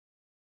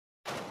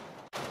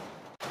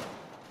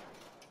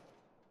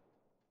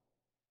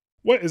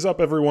What is up,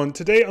 everyone?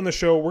 Today on the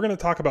show, we're going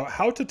to talk about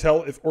how to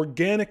tell if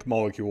organic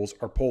molecules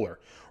are polar.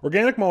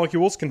 Organic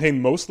molecules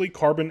contain mostly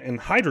carbon and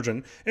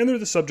hydrogen, and they're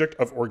the subject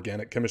of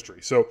organic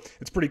chemistry. So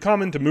it's pretty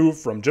common to move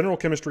from general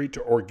chemistry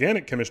to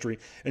organic chemistry,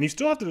 and you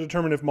still have to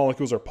determine if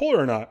molecules are polar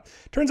or not.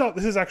 Turns out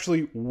this is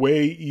actually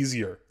way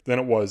easier than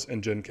it was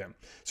in Gen Chem.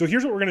 So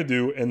here's what we're going to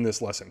do in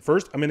this lesson.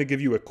 First, I'm going to give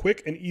you a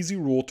quick and easy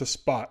rule to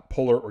spot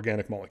polar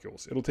organic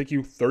molecules. It'll take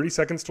you 30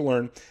 seconds to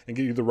learn and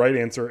get you the right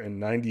answer in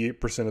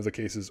 98% of the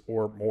cases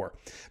or more.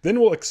 Then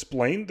we'll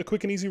explain the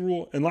quick and easy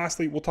rule, and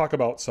lastly, we'll talk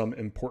about some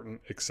important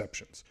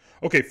exceptions.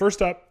 Okay,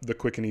 first up, the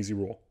quick and easy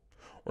rule.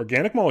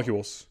 Organic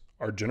molecules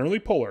are generally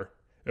polar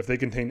if they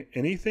contain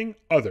anything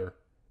other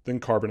than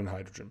carbon and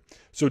hydrogen.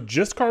 So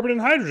just carbon and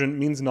hydrogen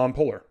means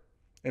nonpolar.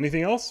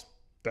 Anything else?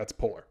 That's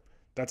polar.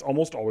 That's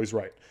almost always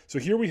right. So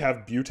here we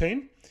have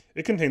butane.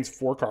 It contains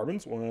 4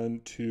 carbons,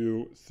 1,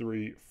 2,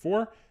 3,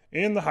 4,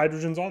 and the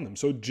hydrogens on them.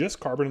 So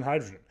just carbon and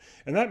hydrogen.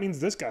 And that means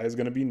this guy is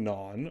going to be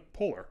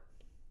non-polar.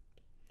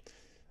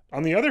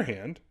 On the other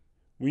hand,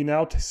 we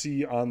now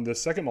see on the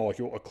second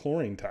molecule a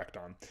chlorine tacked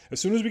on. As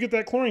soon as we get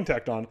that chlorine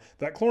tacked on,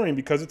 that chlorine,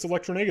 because it's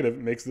electronegative,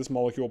 makes this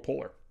molecule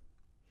polar.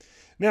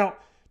 Now,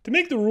 to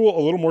make the rule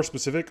a little more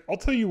specific, I'll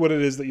tell you what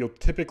it is that you'll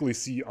typically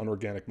see on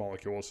organic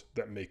molecules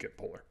that make it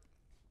polar.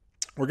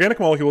 Organic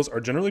molecules are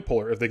generally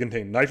polar if they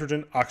contain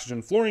nitrogen,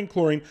 oxygen, fluorine,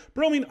 chlorine,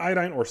 bromine,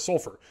 iodine, or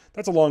sulfur.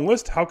 That's a long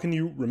list. How can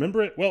you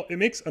remember it? Well, it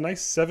makes a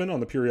nice 7 on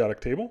the periodic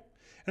table.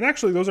 And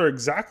actually, those are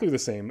exactly the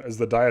same as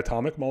the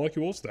diatomic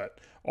molecules that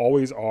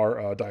always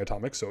are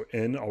diatomic. So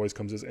N always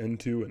comes as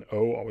N2 and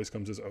O always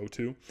comes as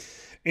O2.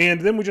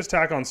 And then we just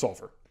tack on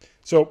sulfur.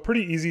 So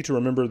pretty easy to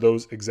remember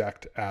those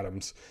exact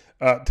atoms.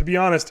 To be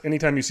honest,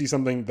 anytime you see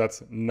something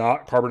that's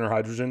not carbon or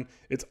hydrogen,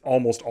 it's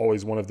almost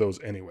always one of those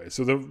anyway.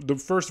 So the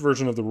first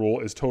version of the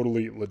rule is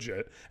totally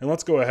legit. And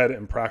let's go ahead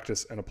and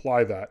practice and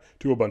apply that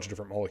to a bunch of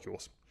different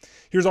molecules.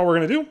 Here's all we're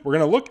going to do. We're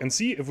going to look and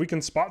see if we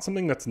can spot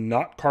something that's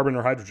not carbon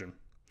or hydrogen.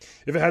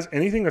 If it has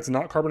anything that's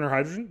not carbon or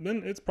hydrogen,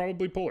 then it's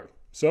probably polar.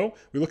 So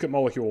we look at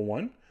molecule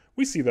 1.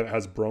 We see that it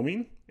has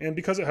bromine. And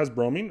because it has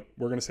bromine,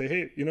 we're going to say,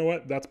 hey, you know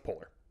what? That's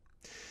polar.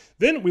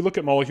 Then we look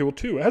at molecule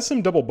 2. It has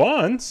some double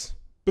bonds,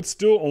 but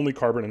still only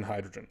carbon and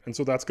hydrogen. And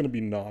so that's going to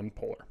be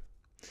non-polar.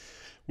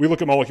 We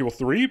look at molecule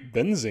 3,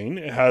 benzene.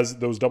 It has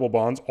those double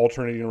bonds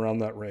alternating around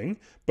that ring,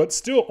 but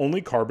still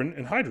only carbon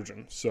and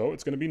hydrogen. So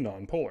it's going to be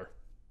non-polar.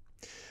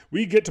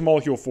 We get to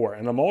molecule 4,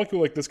 and a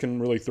molecule like this can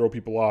really throw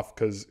people off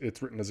because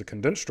it's written as a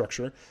condensed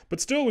structure,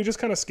 but still we just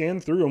kind of scan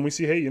through and we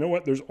see, hey, you know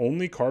what? There's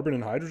only carbon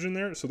and hydrogen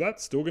there, so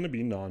that's still going to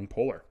be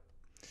non-polar.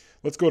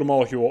 Let's go to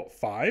molecule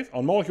 5.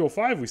 On molecule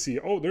 5, we see,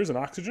 oh, there's an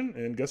oxygen,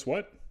 and guess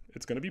what?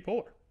 It's going to be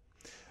polar.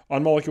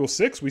 On molecule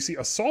 6, we see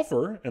a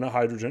sulfur and a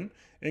hydrogen,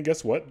 and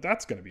guess what?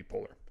 That's going to be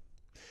polar.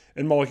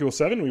 In molecule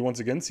 7, we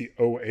once again see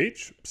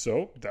OH,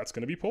 so that's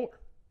going to be polar.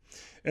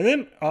 And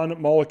then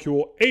on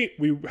molecule 8,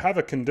 we have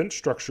a condensed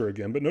structure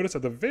again, but notice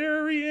at the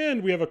very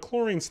end, we have a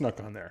chlorine snuck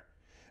on there.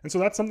 And so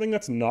that's something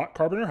that's not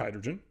carbon or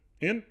hydrogen,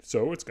 and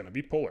so it's going to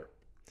be polar.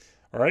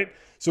 All right,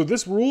 so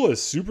this rule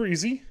is super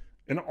easy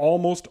and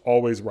almost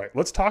always right.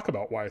 Let's talk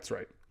about why it's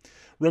right.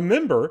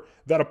 Remember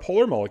that a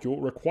polar molecule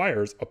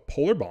requires a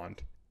polar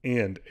bond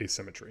and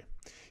asymmetry.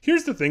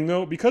 Here's the thing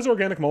though, because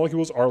organic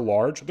molecules are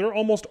large, they're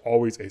almost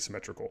always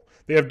asymmetrical.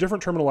 They have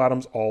different terminal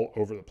atoms all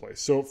over the place.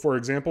 So for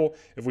example,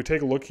 if we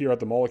take a look here at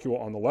the molecule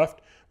on the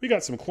left, we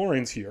got some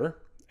chlorines here,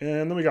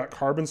 and then we got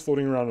carbons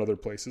floating around in other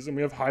places, and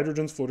we have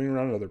hydrogens floating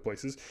around in other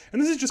places.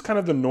 And this is just kind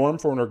of the norm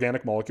for an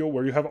organic molecule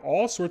where you have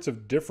all sorts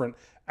of different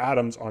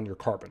atoms on your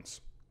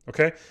carbons.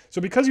 Okay,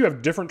 so because you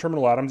have different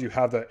terminal atoms, you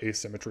have that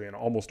asymmetry in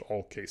almost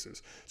all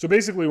cases. So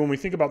basically, when we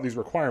think about these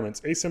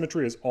requirements,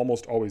 asymmetry is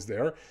almost always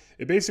there.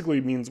 It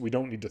basically means we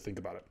don't need to think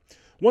about it.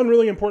 One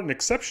really important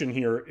exception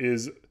here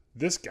is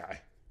this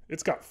guy.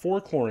 It's got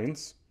 4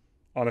 chlorines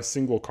on a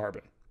single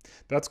carbon.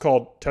 That's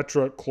called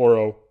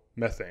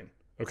tetrachloromethane.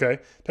 Okay,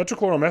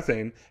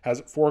 tetrachloromethane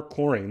has 4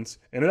 chlorines,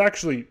 and it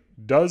actually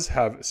does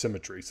have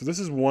symmetry. So this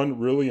is one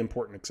really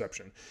important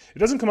exception. It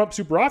doesn't come up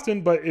super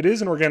often, but it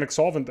is an organic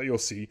solvent that you'll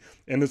see.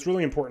 And it's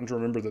really important to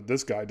remember that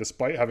this guy,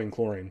 despite having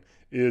chlorine,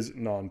 is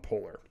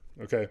non-polar.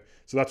 Okay,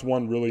 so that's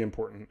one really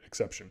important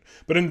exception.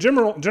 But in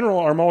general,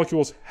 our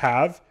molecules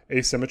have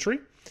asymmetry.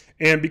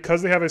 And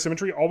because they have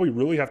asymmetry, all we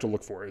really have to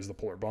look for is the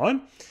polar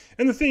bond.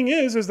 And the thing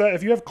is that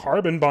if you have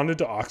carbon bonded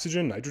to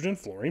oxygen, nitrogen,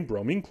 fluorine,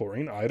 bromine,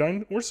 chlorine,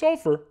 iodine, or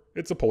sulfur,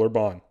 it's a polar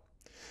bond.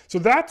 So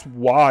that's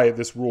why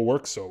this rule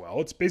works so well.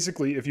 It's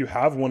basically if you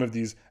have one of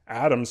these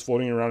atoms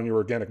floating around in your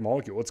organic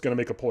molecule, it's going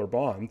to make a polar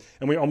bond,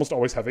 and we almost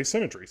always have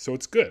asymmetry, so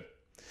it's good.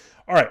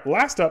 All right,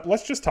 last up,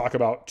 let's just talk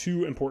about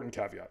 2 important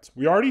caveats.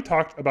 We already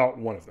talked about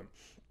one of them.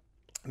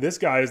 This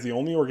guy is the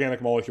only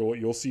organic molecule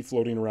you'll see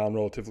floating around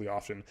relatively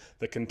often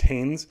that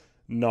contains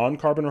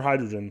non-carbon or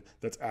hydrogen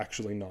that's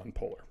actually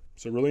non-polar.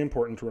 So really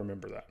important to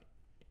remember that.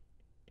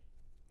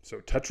 So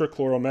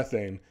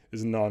tetrachloromethane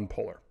is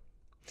non-polar.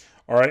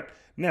 All right,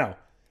 now,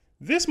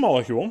 this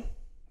molecule,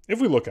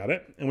 if we look at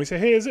it and we say,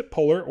 hey, is it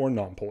polar or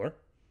non-polar?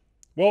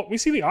 Well, we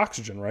see the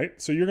oxygen, right?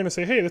 So you're going to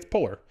say, hey, that's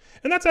polar.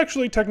 And that's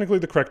actually technically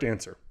the correct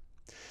answer.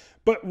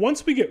 But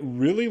once we get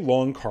really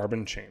long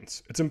carbon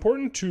chains, it's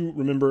important to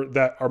remember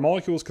that our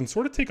molecules can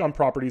sort of take on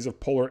properties of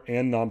polar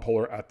and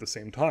nonpolar at the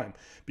same time.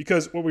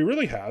 Because what we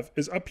really have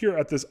is up here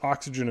at this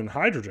oxygen and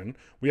hydrogen,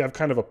 we have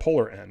kind of a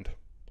polar end.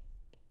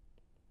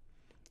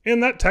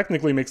 And that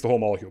technically makes the whole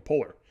molecule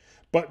polar.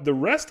 But the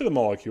rest of the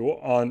molecule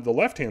on the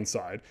left-hand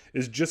side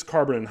is just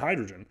carbon and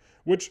hydrogen,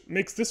 which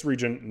makes this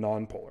region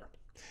nonpolar.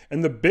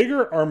 And the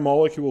bigger our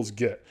molecules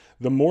get,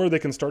 the more they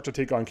can start to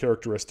take on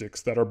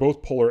characteristics that are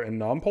both polar and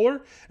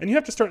nonpolar. And you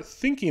have to start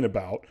thinking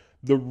about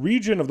the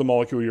region of the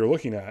molecule you're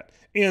looking at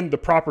and the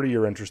property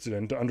you're interested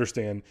in to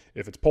understand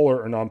if it's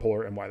polar or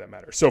nonpolar and why that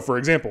matters. So for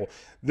example,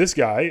 this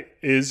guy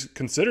is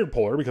considered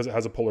polar because it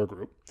has a polar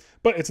group,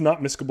 but it's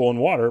not miscible in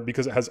water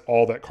because it has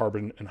all that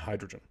carbon and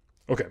hydrogen.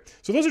 Okay,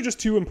 so those are just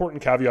two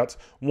important caveats.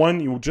 One,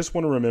 you just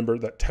want to remember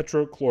that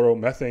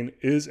tetrachloromethane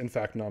is in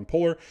fact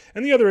nonpolar,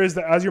 and the other is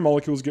that as your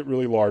molecules get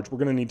really large, we're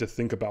going to need to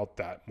think about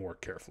that more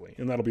carefully,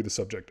 and that'll be the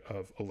subject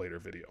of a later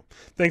video.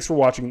 Thanks for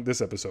watching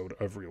this episode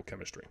of Real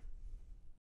Chemistry.